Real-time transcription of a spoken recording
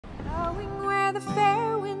the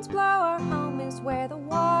fair winds blow. Our home is where the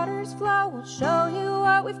waters flow. We'll show you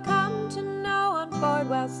what we've come to know on board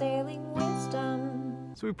while sailing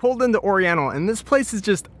wisdom. So we pulled into Oriental, and this place is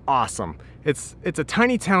just awesome. It's a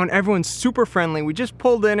tiny town, everyone's super friendly. We just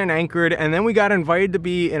pulled in and anchored, and then we got invited to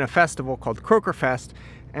be in a festival called Croaker Fest.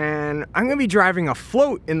 And I'm gonna be driving a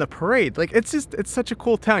float in the parade. Like, it's such a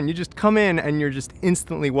cool town. You just come in and you're just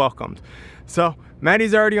instantly welcomed. So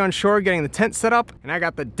Maddie's already on shore getting the tent set up, and I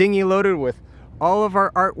got the dinghy loaded with all of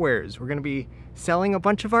our art wares. We're gonna be selling a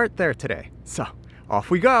bunch of art there today. So off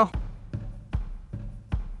we go.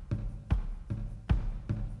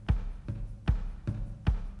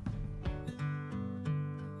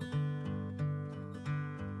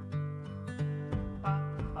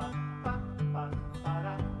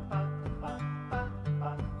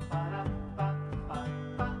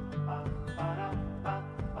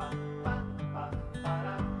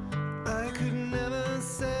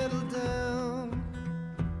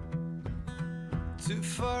 Too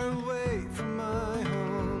far away from my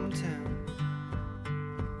hometown.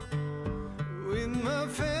 With my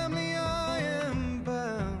family I am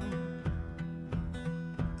bound.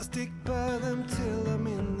 I'll stick by them till I'm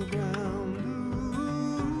in the ground.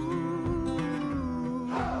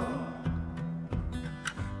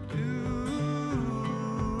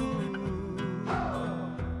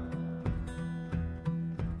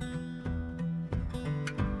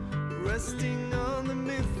 Resting on the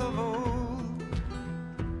myth of old.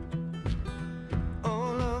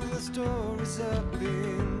 Stories I've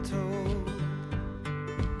been told.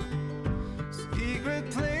 Secret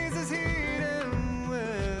places hidden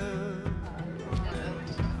well.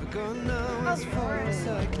 I've gone now as far as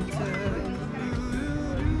I can tell.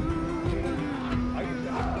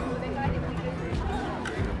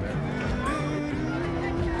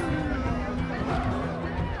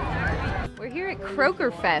 We're here at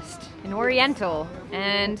Croaker Fest in Oriental,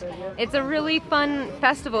 and it's a really fun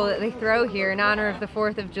festival that they throw here in honor of the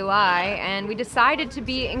 4th of July, and we decided to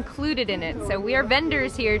be included in it. So we are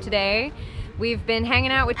vendors here today. We've been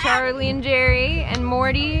hanging out with Charlie and Gerry and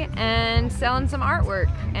Morty and selling some artwork,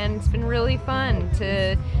 and it's been really fun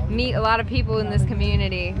to meet a lot of people in this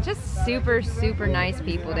community. Just super, super nice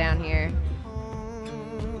people down here.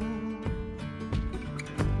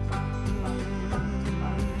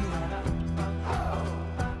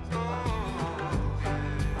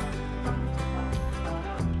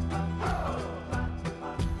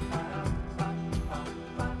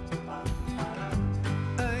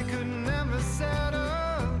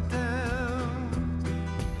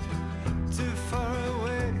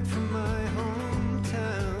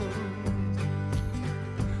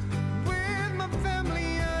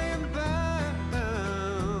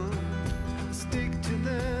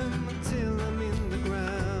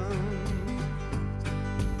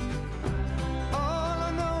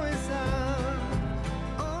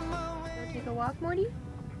 Walk, Morty?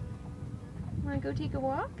 Want to go take a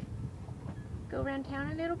walk? Go around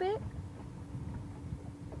town a little bit?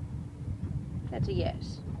 That's a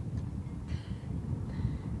yes.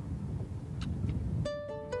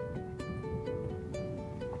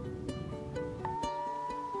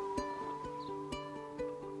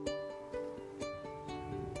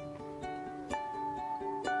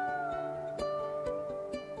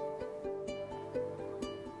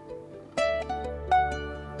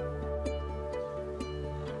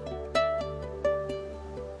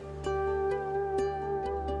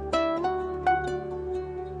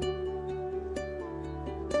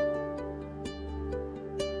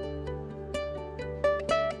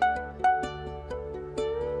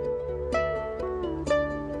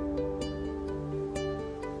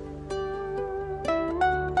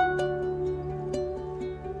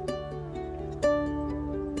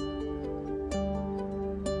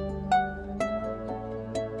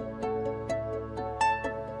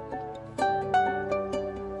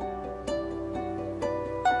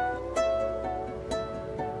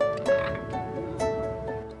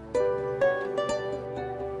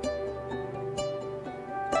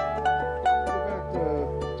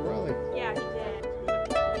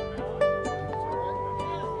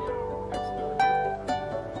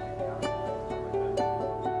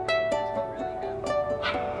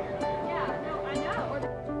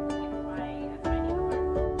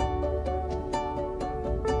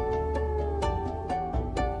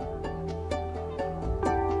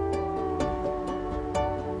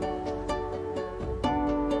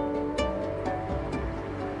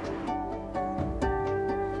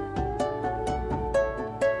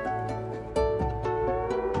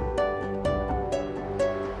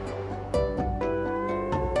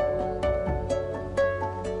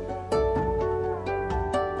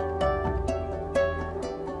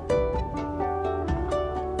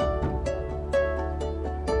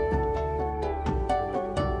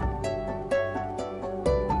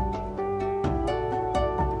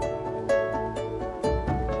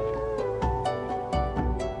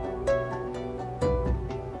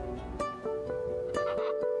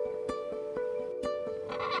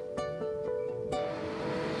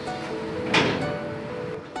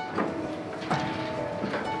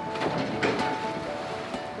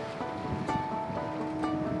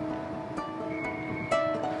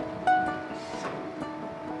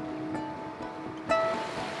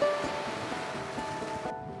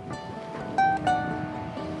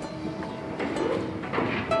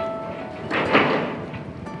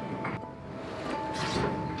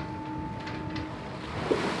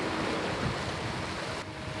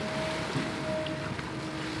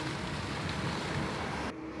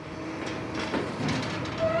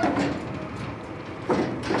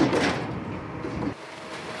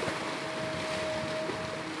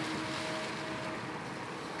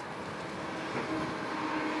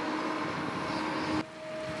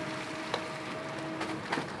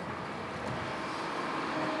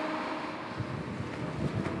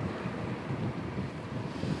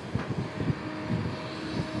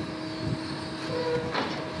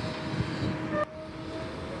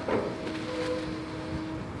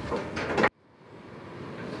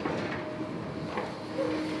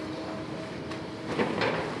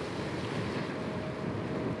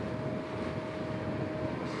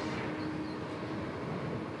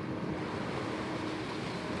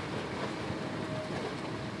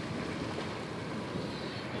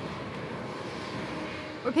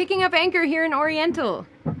 We're picking up anchor here in Oriental.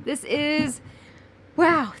 This is,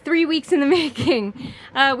 wow, 3 weeks in the making.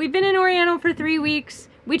 We've been in Oriental for 3 weeks.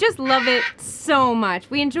 We just love it so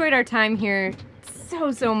much. We enjoyed our time here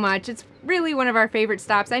so much. It's really one of our favorite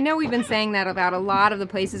stops. I know we've been saying that about a lot of the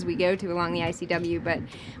places we go to along the ICW, but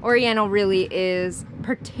Oriental really is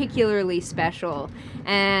particularly special.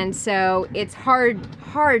 And so it's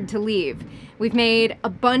hard to leave. We've made a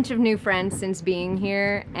bunch of new friends since being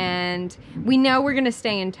here, and we know we're gonna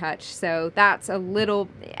stay in touch, so that's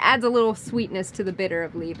adds a little sweetness to the bitter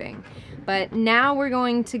of leaving. But now we're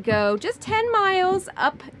going to go just 10 miles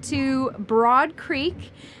up to Broad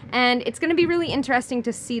Creek, and it's gonna be really interesting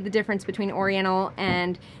to see the difference between Oriental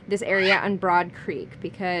and this area on Broad Creek,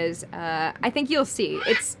 because I think you'll see,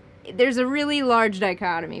 there's a really large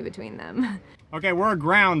dichotomy between them. Okay, we're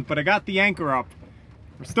aground, but I got the anchor up.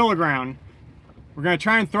 We're still aground. We're gonna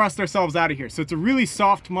try and thrust ourselves out of here. So it's a really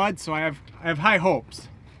soft mud, so I have high hopes.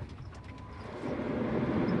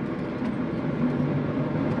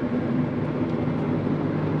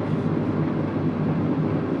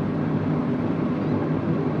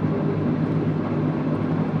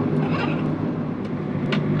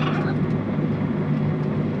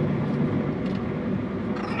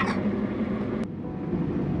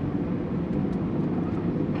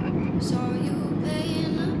 Saw you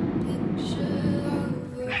paint a picture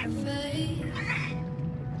of a face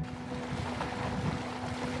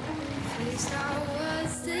that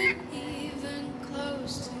wasn't even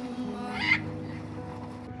close to mine.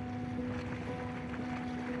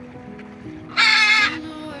 I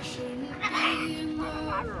know I shouldn't be in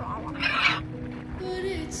love, but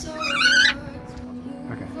it's so hard to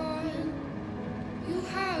move on. You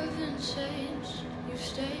haven't changed, you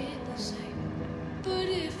stayed the same. But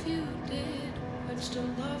if you did, I'd still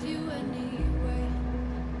love you anyway.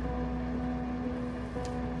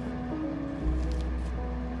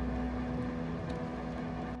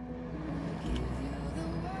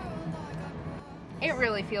 It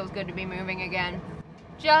really feels good to be moving again.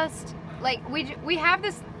 Just like we have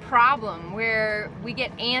this problem where we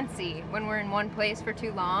get antsy when we're in one place for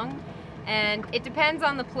too long, and it depends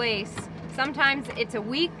on the place. Sometimes it's a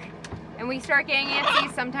week and we start getting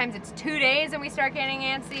antsy. Sometimes it's 2 days and we start getting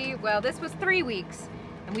antsy. Well, this was 3 weeks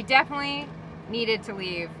and we definitely needed to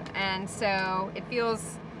leave. And so it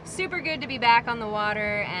feels super good to be back on the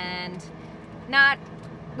water, and not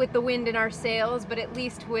with the wind in our sails, but at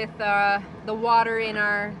least with the water in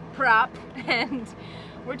our prop. And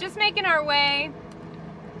we're just making our way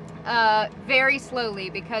very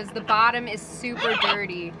slowly because the bottom is super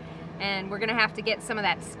dirty and we're gonna have to get some of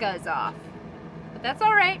that scuzz off. But that's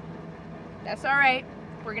all right. That's all right.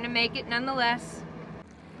 We're gonna make it nonetheless.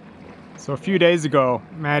 So a few days ago,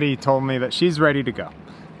 Maddie told me that she's ready to go.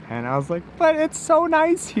 And I was like, but it's so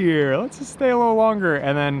nice here. Let's just stay a little longer.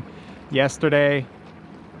 And then yesterday,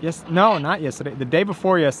 not yesterday, the day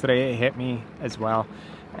before yesterday, it hit me as well.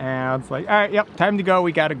 And I was like, all right, yep, time to go,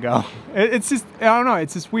 we gotta go. It's just, I don't know,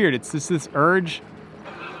 it's just weird. It's just this urge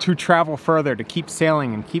to travel further, to keep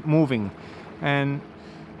sailing and keep moving. And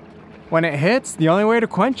when it hits, the only way to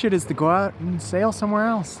quench it is to go out and sail somewhere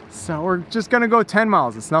else. So we're just gonna go 10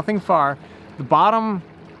 miles. It's nothing far. The bottom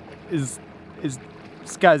is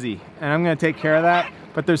scuzzy, and I'm gonna take care of that.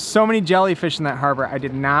 But there's so many jellyfish in that harbor, I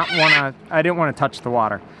didn't wanna touch the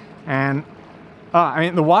water. And I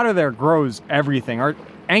mean, the water there grows everything. Our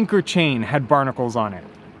anchor chain had barnacles on it.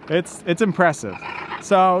 It's impressive.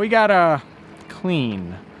 So we gotta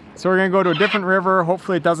clean. So we're gonna go to a different river.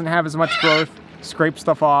 Hopefully it doesn't have as much growth. Scrape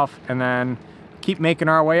stuff off, and then keep making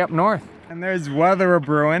our way up north. And there's weather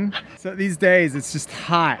a-brewing. So these days it's just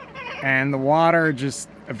hot, and the water just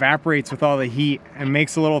evaporates with all the heat and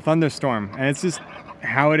makes a little thunderstorm. And it's just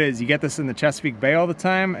how it is. You get this in the Chesapeake Bay all the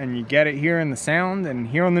time, and you get it here in the Sound, and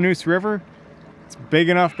here on the Neuse River, it's big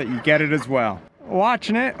enough that you get it as well.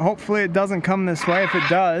 Watching it, hopefully it doesn't come this way. If it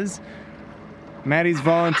does, Maddie's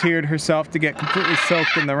volunteered herself to get completely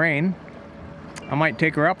soaked in the rain. I might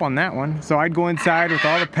take her up on that one. So I'd go inside with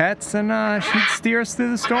all the pets, and she'd steer us through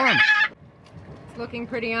the storm. It's looking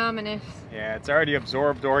pretty ominous. Yeah, it's already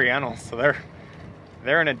absorbed Oriental, so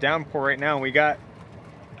they're in a downpour right now. We got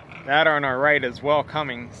that on our right as well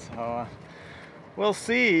coming, so we'll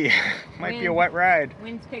see. Might be a wet ride.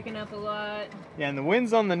 Wind's picking up a lot. Yeah, and the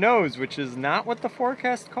wind's on the nose, which is not what the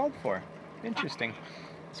forecast called for. Interesting.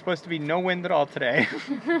 It's supposed to be no wind at all today.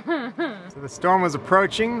 So the storm was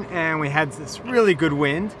approaching, and we had this really good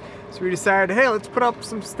wind. So we decided, hey, let's put up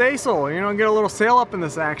some staysail, you know, get a little sail up in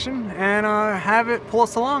this action, and have it pull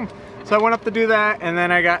us along. So I went up to do that, and then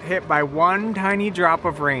I got hit by one tiny drop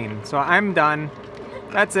of rain. So I'm done.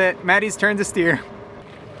 That's it. Maddie's turn to steer.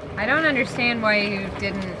 I don't understand why you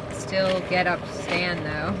didn't still get up to stand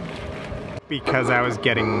though. Because I was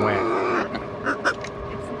getting wet.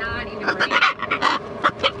 It's not even raining.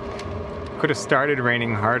 Could have started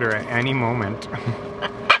raining harder at any moment.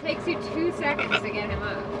 It takes you 2 seconds to get him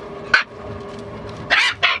up.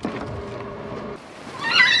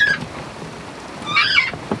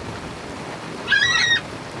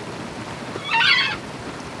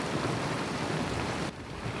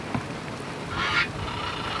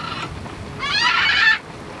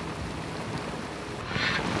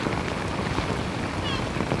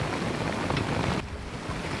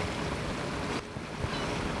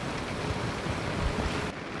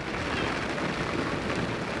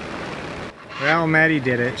 Well, Maddie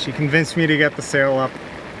did it. She convinced me to get the sail up,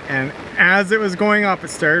 and as it was going up, it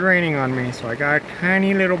started raining on me, so I got a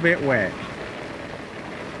tiny little bit wet.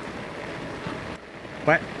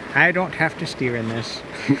 But I don't have to steer in this.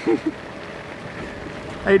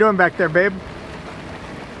 How you doing back there, babe?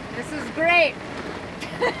 This is great.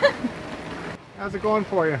 How's it going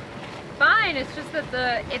for you? Fine, it's just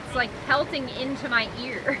that it's like pelting into my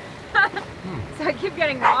ear. So I keep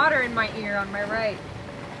getting water in my ear on my right.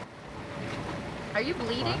 Are you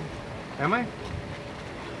bleeding? Am I?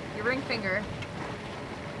 Your ring finger.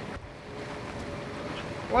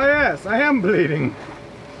 Why, yes, I am bleeding.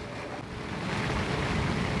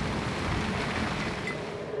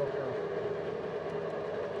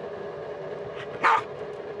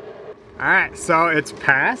 Alright, so it's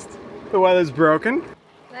past. The weather's broken.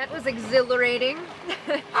 That was exhilarating.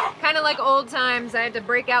 Kind of like old times. I had to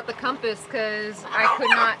break out the compass because I could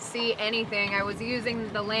not see anything. I was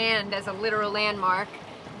using the land as a literal landmark,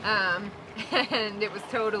 and it was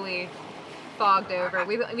totally fogged over.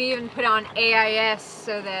 We even put on AIS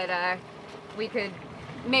so that we could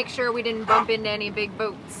make sure we didn't bump into any big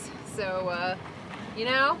boats. So, you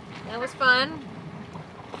know, that was fun.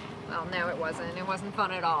 Well, no, it wasn't. It wasn't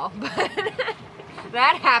fun at all, but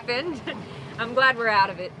that happened. I'm glad we're out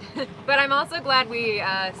of it. But I'm also glad we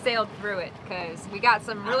sailed through it because we got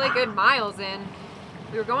some really good miles in.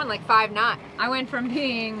 We were going like 5 knots. I went from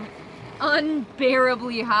being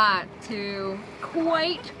unbearably hot to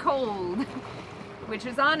quite cold, which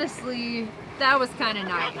is honestly, that was kind of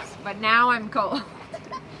nice. But now I'm cold.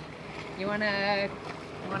 You wanna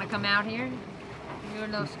come out here? Do a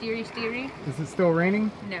little steery? Is it still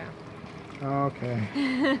raining? No.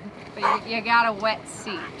 Okay. But you got a wet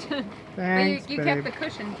seat. Thanks, but you babe. kept the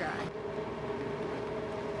cushion dry.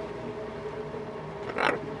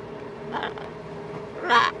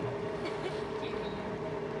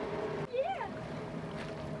 Yeah.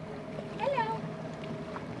 Hello.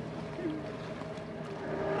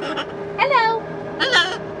 Hello.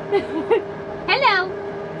 Hello.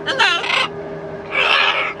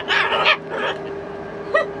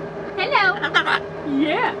 Hello. Hello.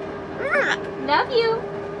 Yeah. Love you.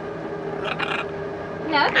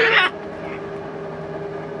 Love you.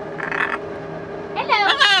 Hello.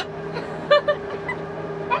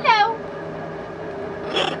 Hello.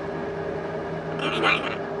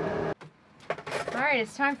 Alright,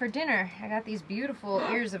 it's time for dinner. I got these beautiful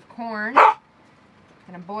ears of corn.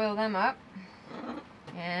 Gonna boil them up.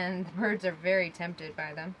 And the birds are very tempted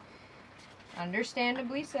by them.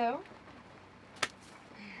 Understandably so.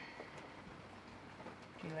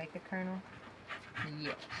 Do you like the kernel?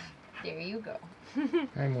 Yes. There you go.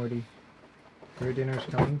 Hi, Morty. Your dinner's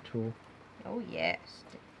coming too. Oh yes.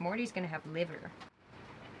 Morty's gonna have liver.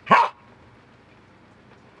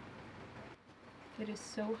 It is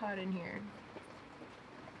so hot in here.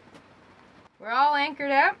 We're all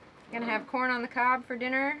anchored up. Gonna have corn on the cob for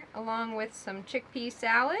dinner along with some chickpea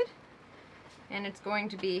salad. And it's going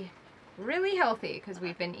to be really healthy because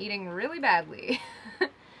we've been eating really badly.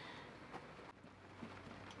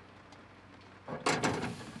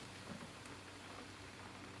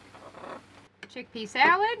 Chickpea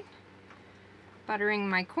salad, buttering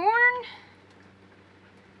my corn,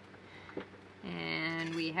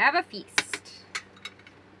 and we have a feast.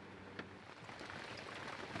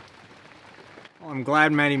 Well, I'm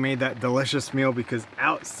glad Maddie made that delicious meal because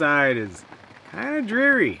outside is kind of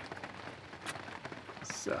dreary.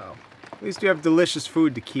 So, at least we have delicious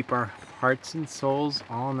food to keep our hearts and souls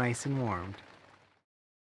all nice and warmed.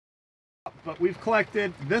 But we've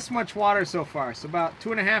collected this much water so far, so about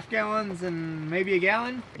 2.5 gallons and maybe a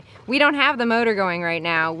gallon. We don't have the motor going right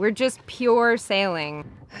now. We're just pure sailing.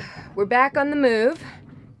 We're back on the move.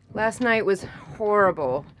 Last night was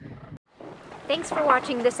horrible. Thanks for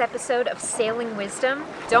watching this episode of Sailing Wisdom.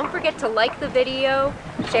 Don't forget to like the video,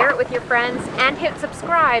 share it with your friends, and hit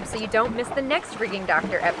subscribe so you don't miss the next Rigging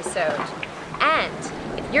Doctor episode. And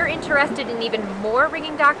if If you're interested in even more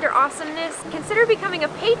Rigging Doctor awesomeness, consider becoming a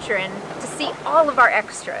patron to see all of our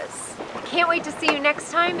extras. Can't wait to see you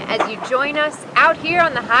next time as you join us out here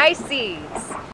on the high seas.